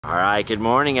All right, good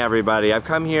morning, everybody. I've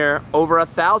come here over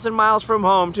 1,000 miles from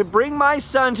home to bring my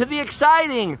son to the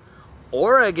exciting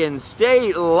Oregon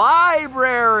State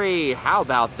Library. How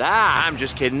about that? I'm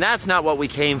just kidding. That's not what we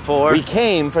came for. We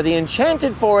came for the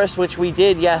Enchanted Forest, which we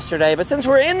did yesterday, but since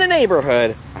we're in the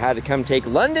neighborhood, I had to come take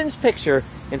London's picture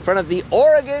in front of the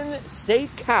Oregon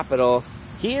State Capitol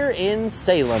here in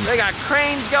Salem. They got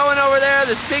cranes going over there,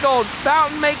 this big old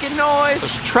fountain making noise,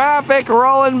 there's traffic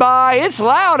rolling by. It's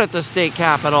loud at the state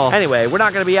capitol. Anyway, we're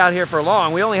not gonna be out here for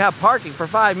long. We only have parking for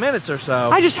 5 minutes or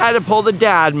so. I just had to pull the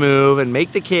dad move and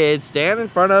make the kids stand in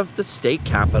front of the state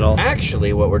capitol.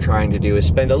 Actually, what we're trying to do is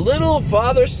spend a little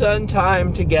father-son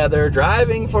time together,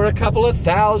 driving for a couple of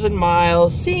 1,000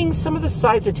 miles, seeing some of the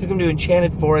sights that took him to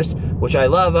Enchanted Forest, which I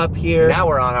love up here. Now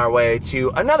we're on our way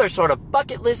to another sort of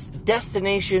bucket list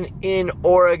destination in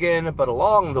Oregon, but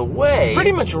along the way,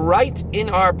 pretty much right in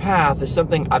our path is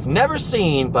something I've never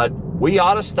seen, but we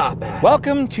ought to stop at.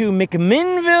 Welcome to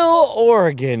McMinnville,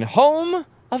 Oregon, home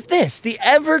of this, the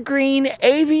Evergreen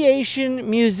Aviation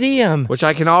Museum, which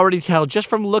I can already tell just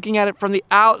from looking at it from the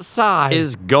outside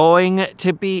is going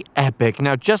to be epic.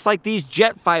 Now, just like these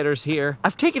jet fighters here,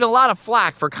 I've taken a lot of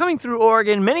flack for coming through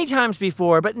Oregon many times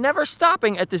before, but never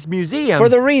stopping at this museum for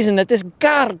the reason that this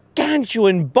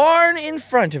gargantuan barn in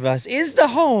front of us is the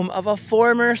home of a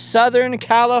former Southern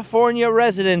California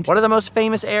resident, one of the most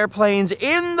famous airplanes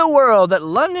in the world that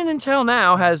London until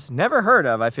now has never heard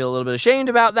of. I feel a little bit ashamed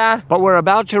about that, but we're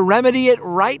about to remedy it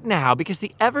right now because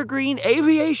the Evergreen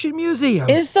Aviation Museum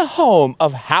is the home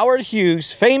of Howard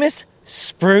Hughes' famous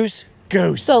Spruce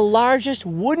Goose, the largest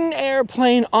wooden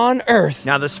airplane on Earth.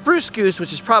 Now, the Spruce Goose,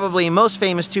 which is probably most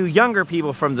famous to younger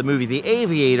people from the movie The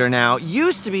Aviator now,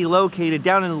 used to be located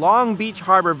down in Long Beach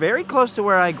Harbor, very close to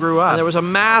where I grew up. And there was a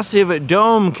massive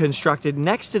dome constructed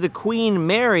next to the Queen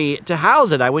Mary to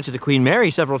house it. I went to the Queen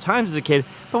Mary several times as a kid,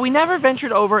 but we never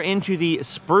ventured over into the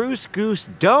Spruce Goose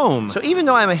Dome. So even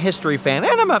though I'm a history fan,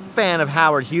 and I'm a fan of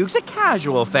Howard Hughes, a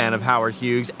casual fan of Howard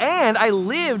Hughes, and I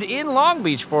lived in Long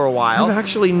Beach for a while, I've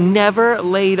actually never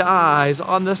laid eyes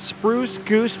on the Spruce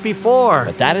Goose before.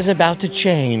 But that is about to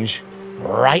change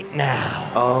right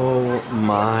now. Oh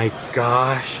my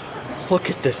gosh. Look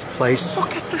at this place.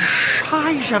 Look at the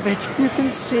size of it. You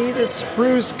can see the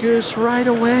Spruce Goose right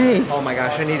away. Oh my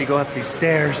gosh, I need to go up these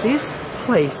stairs. This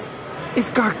place is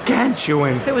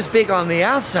gargantuan. It was big on the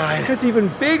outside. It's even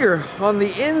bigger on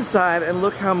the inside. And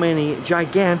look how many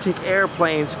gigantic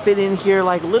airplanes fit in here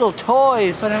like little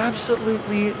toys. But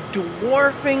absolutely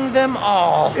dwarfing them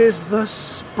all is the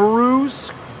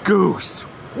Spruce Goose.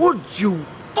 Would you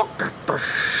look at the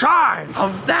size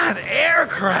of that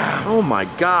aircraft? Oh my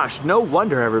gosh, no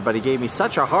wonder everybody gave me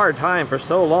such a hard time for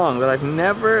so long that I've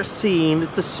never seen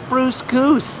the Spruce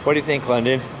Goose. What do you think,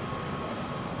 London?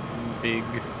 Big.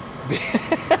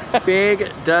 Big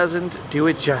doesn't do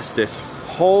it justice.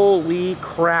 Holy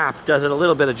crap, does it a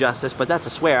little bit of justice, but that's a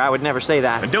swear. I would never say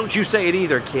that. And don't you say it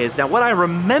either, kids. Now, what I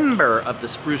remember of the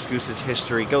Spruce Goose's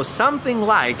history goes something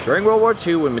like, during World War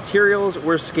II, when materials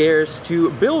were scarce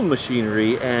to build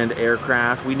machinery and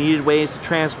aircraft, we needed ways to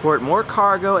transport more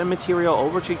cargo and material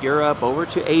over to Europe, over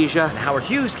to Asia. And Howard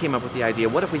Hughes came up with the idea,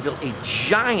 what if we built a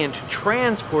giant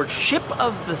transport ship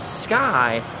of the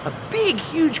sky, a big,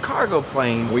 huge cargo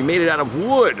plane? We made it out of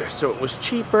wood, so it was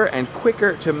cheaper and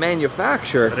quicker to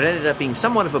manufacture. But it ended up being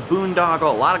somewhat of a boondoggle.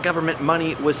 A lot of government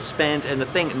money was spent, and the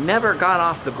thing never got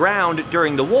off the ground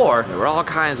during the war. There were all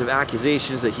kinds of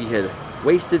accusations that he had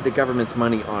wasted the government's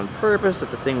money on purpose,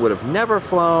 that the thing would have never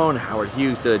flown. Howard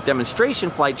Hughes did a demonstration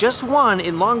flight, just one,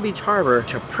 in Long Beach Harbor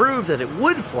to prove that it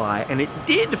would fly, and it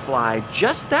did fly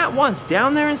just that once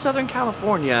down there in Southern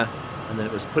California. And then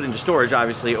it was put into storage,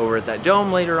 obviously, over at that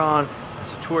dome later on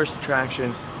as a tourist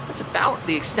attraction. That's about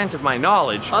the extent of my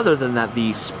knowledge. Other than that,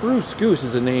 the Spruce Goose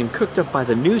is a name cooked up by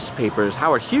the newspapers.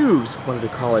 Howard Hughes wanted to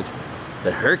call it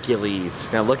the Hercules.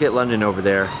 Now look at London over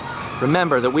there.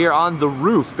 Remember that we are on the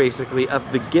roof, basically,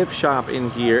 of the gift shop in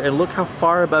here, and look how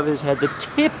far above his head the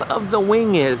tip of the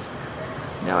wing is.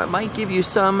 Now, it might give you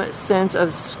some sense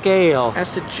of scale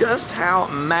as to just how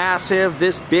massive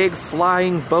this big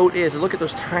flying boat is. And look at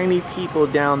those tiny people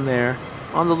down there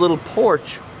on the little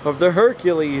porch of the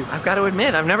Hercules. I've got to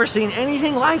admit, I've never seen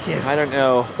anything like it. I don't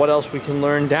know what else we can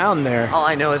learn down there. All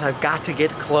I know is I've got to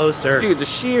get closer. Dude, the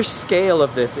sheer scale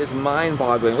of this is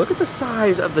mind-boggling. Look at the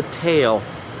size of the tail.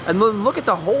 And look at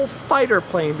the whole fighter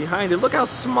plane behind it. Look how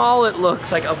small it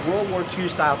looks. Like of World War II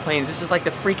style planes. This is like the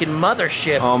freaking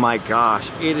mothership. Oh my gosh,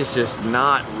 it is just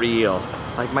not real.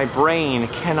 Like my brain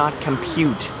cannot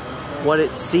compute what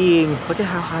it's seeing. Look at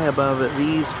how high above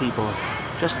these people.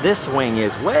 Just this wing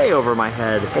is way over my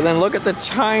head. But then look at the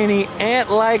tiny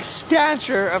ant-like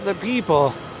stature of the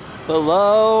people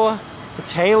below the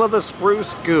tail of the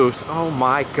Spruce Goose. Oh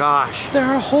my gosh. There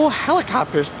are whole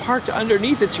helicopters parked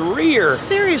underneath its rear.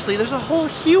 Seriously, there's a whole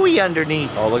Huey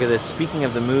underneath. Oh, look at this. Speaking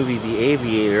of the movie The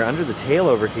Aviator, under the tail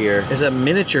over here is a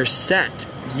miniature set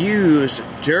used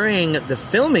during the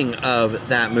filming of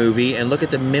that movie. And look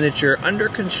at the miniature under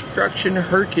construction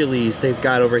Hercules they've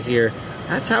got over here.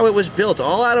 That's how it was built,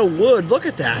 all out of wood. Look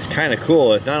at that. It's kind of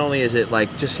cool. Not only is it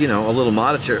like just, you know, a little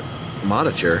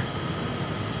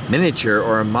miniature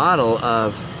or a model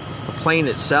of the plane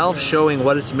itself, showing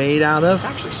what it's made out of. It's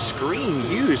actually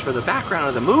screen used for the background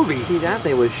of the movie. See that?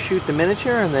 They would shoot the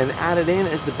miniature and then add it in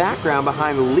as the background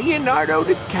behind Leonardo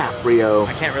DiCaprio.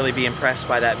 I can't really be impressed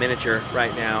by that miniature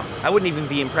right now. I wouldn't even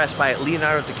be impressed by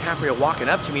Leonardo DiCaprio walking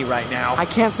up to me right now. I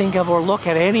can't think of or look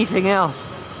at anything else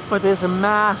but this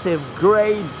massive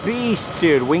gray beast.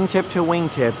 Dude, wingtip to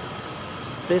wingtip.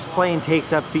 This plane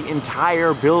takes up the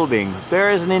entire building.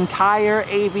 There is an entire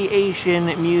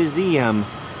aviation museum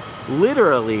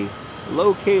literally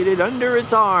located under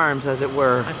its arms, as it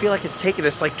were. I feel like it's taken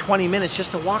us like 20 minutes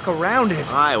just to walk around it.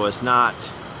 I was not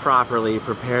properly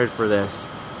prepared for this.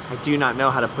 I do not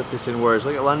know how to put this in words.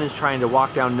 Look at London's trying to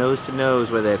walk down nose to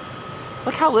nose with it.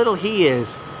 Look how little he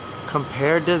is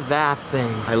compared to that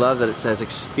thing. I love that it says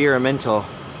experimental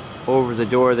over the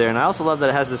door there. And I also love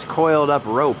that it has this coiled up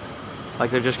rope, like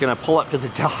they're just gonna pull up to the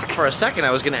dock. For a second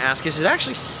I was gonna ask, is it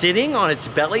actually sitting on its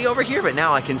belly over here? But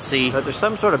now I can see that there's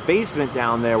some sort of basement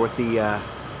down there with the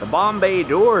Bombay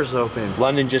doors open.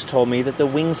 London just told me that the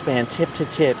wingspan tip to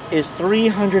tip is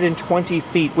 320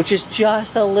 feet, which is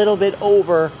just a little bit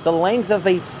over the length of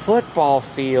a football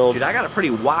field. Dude, I got a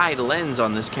pretty wide lens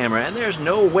on this camera, and there's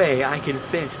no way I can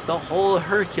fit the whole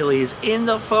Hercules in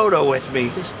the photo with me.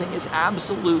 This thing is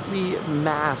absolutely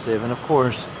massive, and of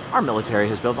course, our military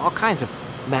has built all kinds of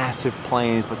massive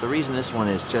planes, but the reason this one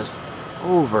is just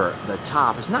over the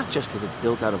top is not just because it's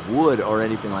built out of wood or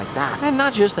anything like that, and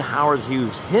not just the Howard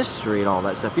Hughes history and all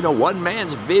that stuff, you know, one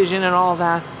man's vision and all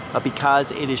that, but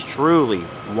because it is truly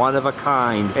one of a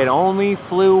kind. It only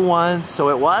flew once,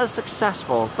 so it was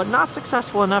successful, but not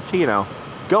successful enough to, you know,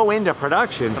 go into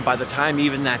production. And by the time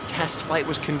even that test flight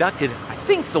was conducted, I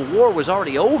think the war was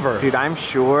already over. Dude, I'm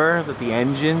sure that the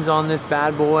engines on this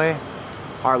bad boy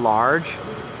are large,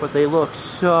 but they look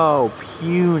so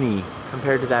puny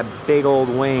compared to that big old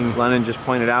wing. Lennon just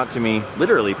pointed out to me,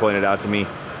 literally pointed out to me,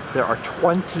 there are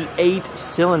 28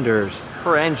 cylinders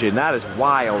per engine. That is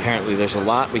wild. Apparently there's a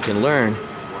lot we can learn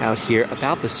out here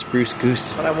about the Spruce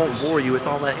Goose. But I won't bore you with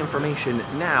all that information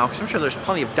now, because I'm sure there's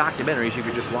plenty of documentaries you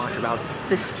could just watch about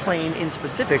this plane in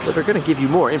specific that are going to give you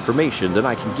more information than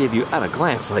I can give you at a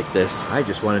glance like this. I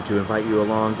just wanted to invite you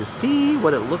along to see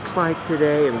what it looks like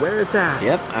today and where it's at.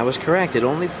 Yep, I was correct. It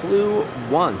only flew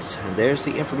once. And there's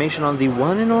the information on the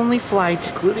one and only flight,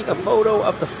 including a photo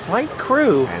of the flight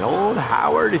crew and old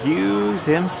Howard Hughes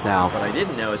himself. What I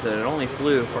didn't know is that it only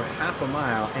flew for half a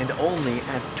mile and only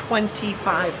at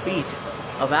 25 feet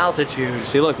of altitude.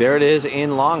 See, look, there it is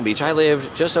in Long Beach. I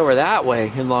lived just over that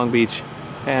way in Long Beach,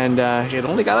 and it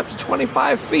only got up to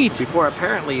 25 feet before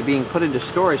apparently being put into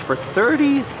storage for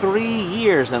 33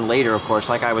 years. And later, of course,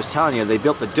 like I was telling you, they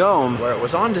built the dome where it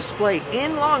was on display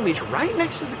in Long Beach right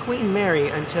next to the Queen Mary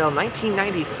until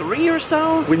 1993 or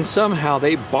so, when somehow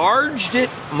they barged it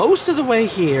most of the way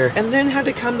here and then had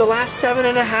to come the last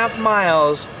 7.5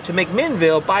 miles to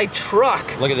McMinnville by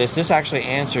truck. Look at this. This actually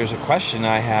answers a question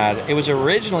I had. It was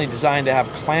originally designed to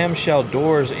have clamshell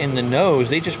doors in the nose.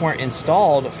 They just weren't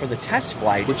installed for the test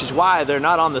flight, which is why they're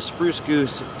not on the Spruce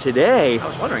Goose today. I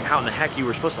was wondering how in the heck you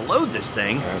were supposed to load this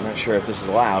thing. I'm not sure if this is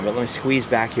allowed, but let me squeeze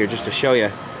back here just to show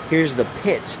you. Here's the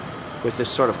pit with this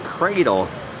sort of cradle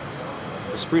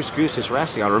the Spruce Goose is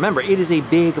resting on. Remember, it is a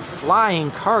big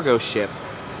flying cargo ship,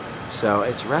 so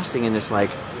it's resting in this like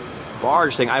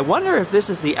barge thing. I wonder if this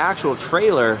is the actual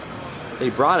trailer they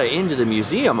brought it into the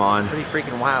museum on. Pretty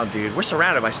freaking wild, dude. We're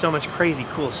surrounded by so much crazy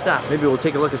cool stuff. Maybe we'll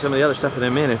take a look at some of the other stuff in a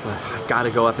minute, but I've got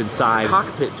to go up inside.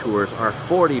 Cockpit tours are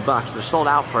 40 bucks. They're sold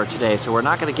out for today, so we're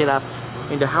not going to get up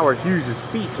into Howard Hughes'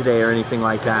 seat today or anything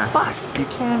like that. But you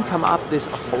can come up this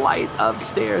flight of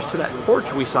stairs to that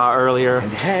porch we saw earlier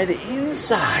and head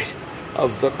inside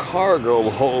of the cargo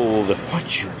hold.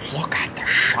 Once you look at the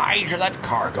size of that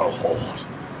cargo hold,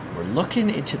 we're looking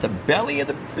into the belly of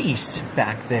the beast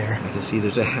back there. You can see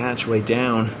there's a hatchway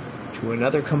down to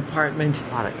another compartment.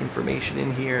 A lot of information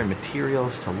in here and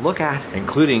materials to look at,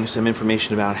 including some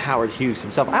information about Howard Hughes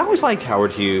himself. I always liked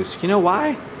Howard Hughes. You know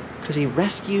why? Because he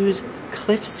rescues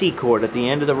Cliff Secord at the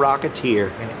end of The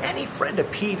Rocketeer. And any friend of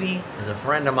Peavy is a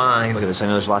friend of mine. Look at this. I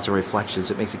know there's lots of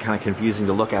reflections. It makes it kind of confusing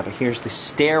to look at, but here's the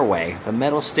stairway, the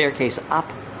metal staircase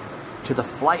up to to the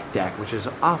flight deck, which is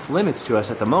off limits to us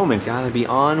at the moment. Gotta be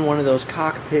on one of those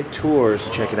cockpit tours.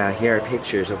 Check it out, here are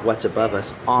pictures of what's above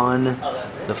us on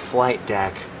the flight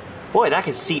deck. Boy, that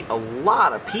could seat a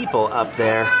lot of people up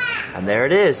there. And there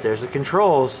it is, there's the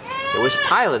controls. It was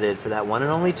piloted for that one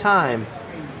and only time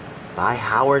by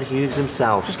Howard Hughes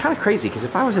himself. Which is kind of crazy, because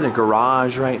if I was in a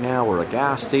garage right now, or a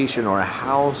gas station, or a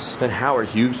house that Howard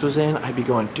Hughes was in, I'd be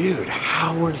going, dude,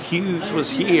 Howard Hughes was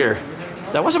here.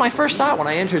 That wasn't my first thought when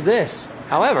I entered this.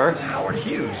 However, Howard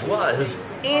Hughes was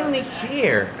in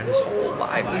here, and his whole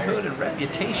livelihood and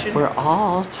reputation were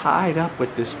all tied up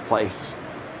with this place.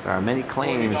 There are many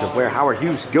claims of where Howard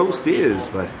Hughes' ghost is,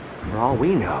 but for all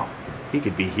we know, he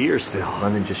could be here still.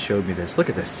 London just showed me this. Look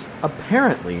at this.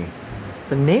 Apparently,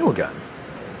 the nail gun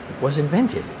was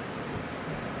invented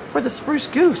for the Spruce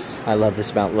Goose. I love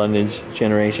this about London's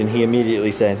generation. He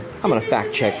immediately said, I'm gonna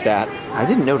fact check that. I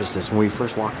didn't notice this when we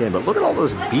first walked in, but look at all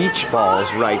those beach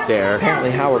balls right there.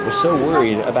 Apparently Howard was so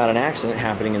worried about an accident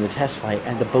happening in the test flight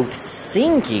and the boat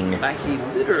sinking that he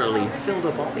literally filled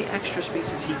up all the extra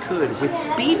spaces he could with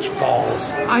beach balls.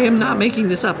 I am not making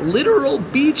this up. Literal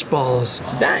beach balls.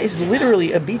 That is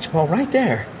literally a beach ball right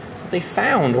there. They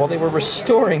found while they were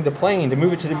restoring the plane to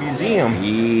move it to the museum.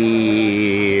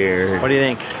 Weird. What do you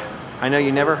think? I know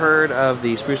you never heard of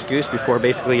the Spruce Goose before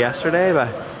basically yesterday, but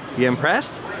you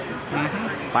impressed?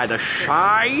 Mm-hmm. By the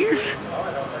size?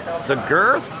 The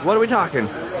girth? What are we talking?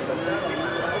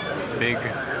 Big.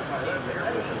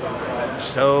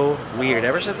 So weird.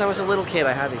 Ever since I was a little kid,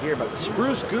 I had to hear about the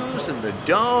Spruce Goose and the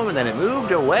dome, and then it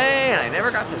moved away, and I never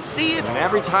got to see it. And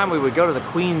every time we would go to the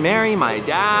Queen Mary, my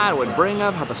dad would bring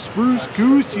up how the Spruce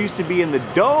Goose used to be in the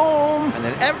dome. And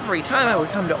then every time I would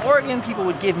come to Oregon, people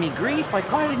would give me grief,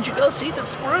 like, why didn't you go see the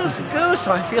Spruce Goose?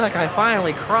 So I feel like I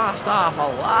finally crossed off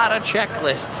a lot of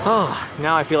checklists. Oh,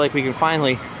 now I feel like we can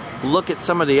finally look at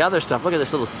some of the other stuff. Look at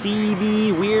this little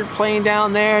CB weird plane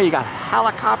down there. You got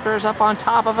helicopters up on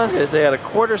top of us. They had a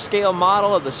quarter scale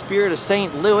model of the Spirit of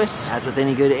St. Louis. As with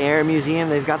any good air museum,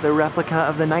 they've got the replica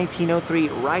of the 1903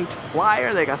 Wright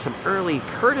Flyer. They got some early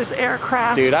Curtiss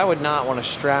aircraft. Dude, I would not want to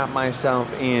strap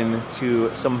myself into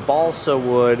some balsa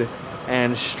wood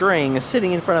and string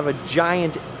sitting in front of a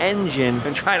giant engine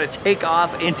and trying to take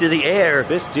off into the air.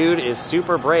 This dude is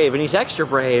super brave, and he's extra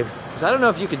brave. I don't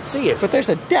know if you can see it, but there's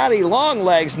a daddy long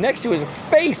legs next to his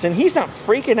face, and he's not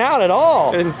freaking out at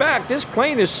all. In fact, this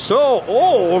plane is so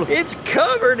old, it's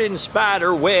covered in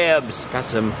spider webs. Got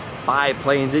some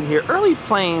biplanes in here. Early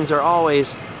planes are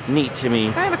always neat to me.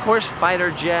 And of course, fighter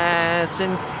jets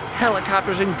and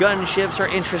helicopters and gunships are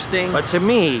interesting. But to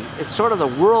me, it's sort of the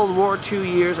World War II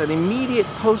years and immediate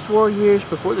post-war years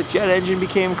before the jet engine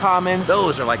became common.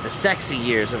 Those are like the sexy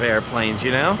years of airplanes, you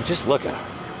know? Just look at them.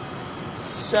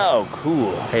 So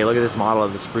cool. Hey, look at this model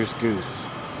of the Spruce Goose.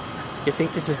 You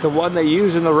think this is the one they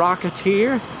use in the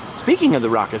Rocketeer? Speaking of the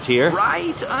Rocketeer,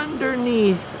 right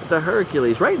underneath the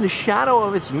Hercules, right in the shadow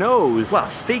of its nose, well,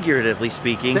 figuratively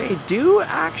speaking, they do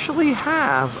actually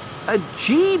have a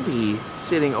GB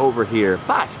sitting over here,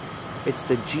 but it's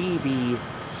the GB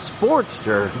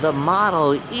Sportster, the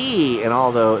Model E, and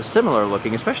although similar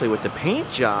looking, especially with the paint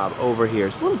job over here,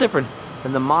 it's a little different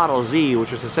than the Model Z,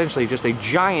 which was essentially just a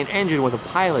giant engine with a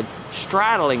pilot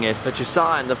straddling it that you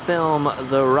saw in the film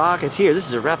The Rocketeer. This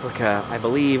is a replica, I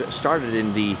believe, started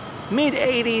in the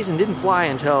mid-80s and didn't fly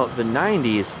until the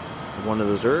 90s. One of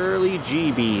those early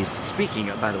GBs. Speaking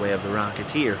of, by the way, of the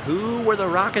Rocketeer, who were the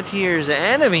Rocketeer's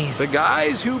enemies? The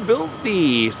guys who built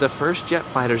these, the first jet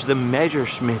fighters, the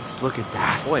Messerschmitts. Look at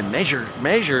that. Boy,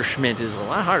 Messerschmitt is a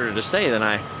lot harder to say than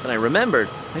I remembered.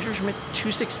 Messerschmitt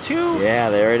 262? Yeah,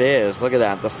 there it is. Look at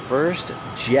that. The first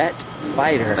jet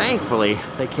fighter. Thankfully,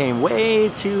 they came way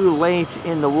too late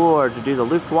in the war to do the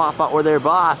Luftwaffe or their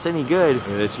boss any good. Look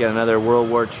at this, you got another World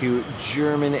War II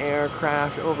German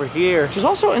aircraft over here, which is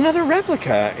also another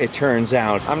replica, it turns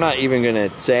out. I'm not even gonna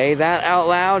say that out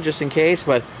loud just in case,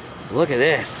 but look at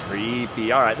this.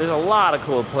 Creepy. All right, there's a lot of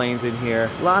cool planes in here.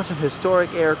 Lots of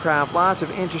historic aircraft, lots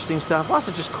of interesting stuff, lots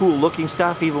of just cool looking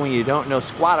stuff, even when you don't know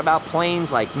squat about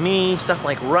planes like me. Stuff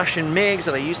like Russian MiGs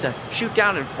that I used to shoot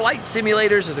down in flight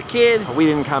simulators as a kid. We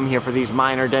didn't come here for these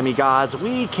minor demigods.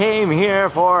 We came here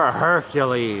for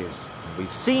Hercules. We've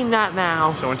seen that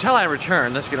now. So until I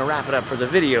return, that's gonna wrap it up for the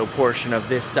video portion of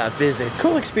this visit.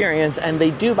 Cool experience, and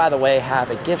they do, by the way,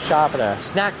 have a gift shop and a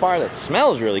snack bar that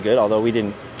smells really good, although we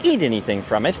didn't eat anything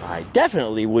from it. I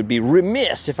definitely would be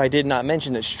remiss if I did not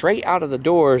mention that straight out of the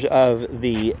doors of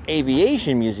the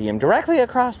Aviation Museum, directly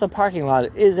across the parking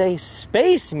lot, is a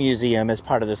space museum as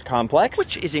part of this complex,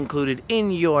 which is included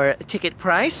in your ticket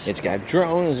price. It's got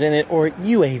drones in it, or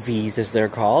UAVs as they're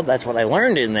called. That's what I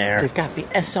learned in there. They've got the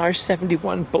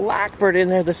SR-71 Blackbird in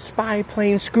there, the spy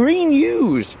plane Screen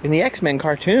used in the X-Men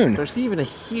cartoon. There's even a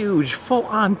huge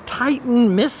full-on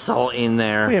Titan missile in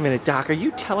there. Wait a minute, Doc, are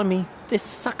you telling me this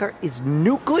sucker is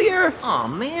nuclear? Oh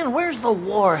man, where's the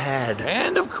warhead?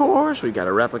 And of course, we've got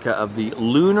a replica of the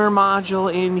lunar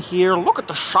module in here. Look at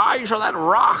the size of that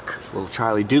rock. There's a little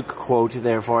Charlie Duke quote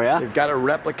there for you. They've got a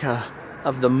replica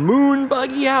of the moon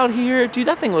buggy out here. Dude,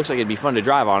 that thing looks like it'd be fun to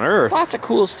drive on Earth. Lots of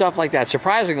cool stuff like that.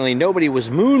 Surprisingly, nobody was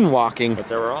moonwalking, but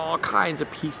there were all kinds of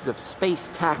pieces of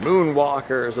space tech.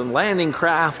 Moonwalkers and landing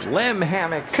craft, LEM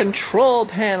hammocks, control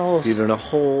panels, even a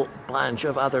whole bunch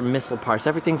of other missile parts.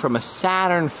 Everything from a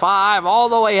Saturn V all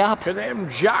the way up to them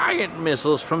giant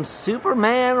missiles from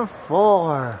Superman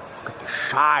 4. Look at the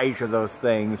size of those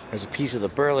things. There's a piece of the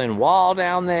Berlin Wall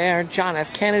down there, John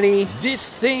F. Kennedy. This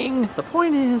thing. The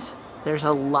point is, there's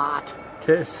a lot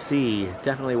to see.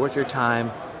 Definitely worth your time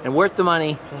and worth the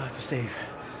money. We'll have to save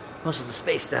most of the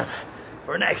space stuff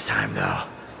for next time, though.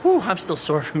 Whew, I'm still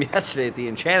sore from yesterday at the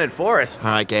Enchanted Forest. All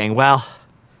right, gang, well,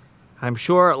 I'm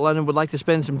sure London would like to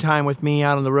spend some time with me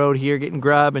out on the road here, getting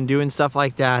grub and doing stuff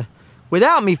like that,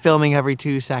 without me filming every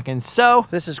 2 seconds. So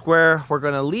this is where we're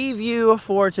gonna leave you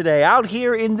for today, out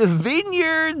here in the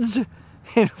vineyards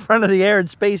in front of the Air and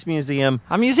Space Museum.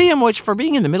 A museum which, for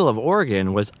being in the middle of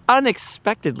Oregon, was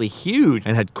unexpectedly huge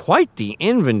and had quite the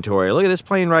inventory. Look at this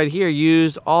plane right here,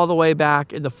 used all the way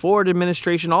back in the Ford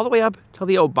administration, all the way up till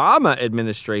the Obama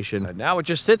administration. And now it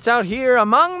just sits out here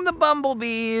among the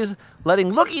bumblebees,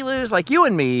 letting looky-loos like you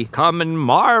and me come and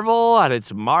marvel at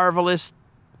its marvelous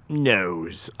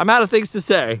nose. I'm out of things to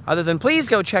say, other than please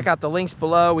go check out the links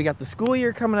below. We got the school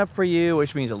year coming up for you,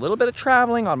 which means a little bit of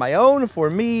traveling on my own for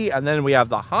me, and then we have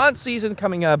the haunt season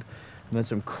coming up, and then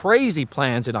some crazy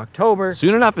plans in October.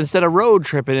 Soon enough, instead of road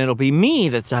tripping, it'll be me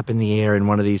that's up in the air in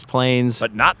one of these planes,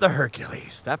 but not the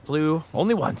Hercules. That flew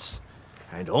only once,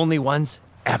 and only once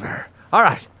ever. All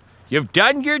right, you've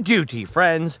done your duty,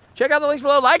 friends. Check out the links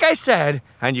below, like I said,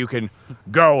 and you can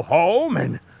go home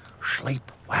and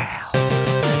sleep well.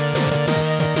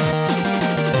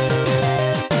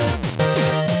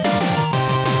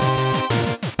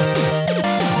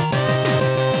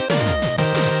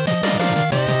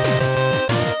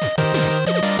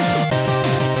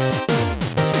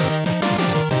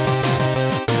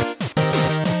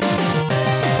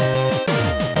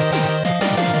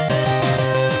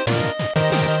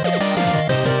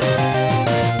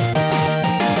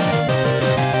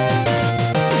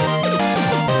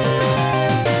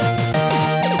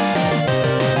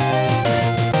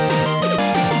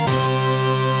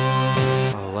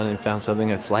 Found something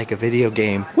that's like a video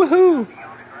game. Woohoo!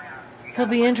 He'll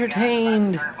be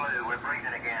entertained.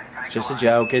 It's just a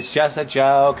joke. It's just a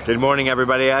joke. Good morning,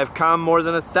 everybody. I've come more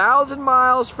than 1,000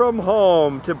 miles from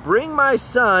home to bring my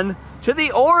son to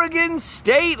the Oregon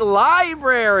State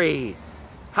Library.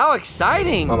 How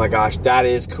exciting! Oh my gosh, that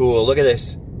is cool. Look at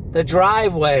this. The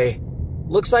driveway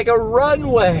looks like a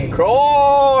runway.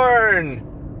 Corn!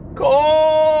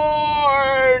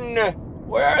 Corn!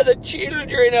 Where are the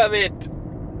children of it?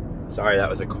 Sorry, that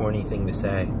was a corny thing to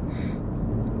say.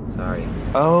 Sorry.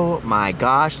 Oh my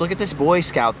gosh, look at this Boy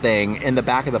Scout thing in the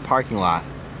back of the parking lot.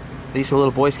 These are a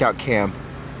little Boy Scout camp.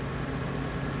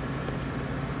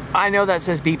 I know that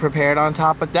says be prepared on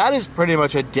top, but that is pretty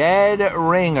much a dead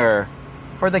ringer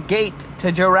for the gate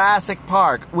to Jurassic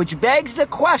Park, which begs the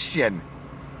question,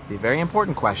 a very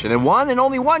important question, and one and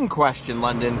only one question,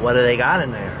 London. What do they got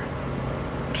in there?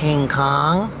 King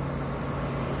Kong?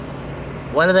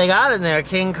 What do they got in there,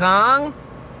 King Kong?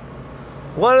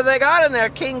 What do they got in there,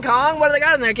 King Kong? What do they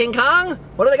got in there, King Kong?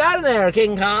 What do they got in there,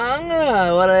 King Kong?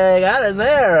 What do they got in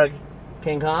there,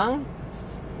 King Kong?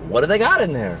 What do they got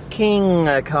in there, King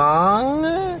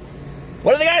Kong?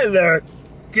 What do they got in there,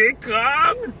 King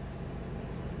Kong?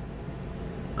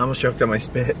 I almost choked on my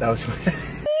spit. That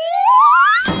was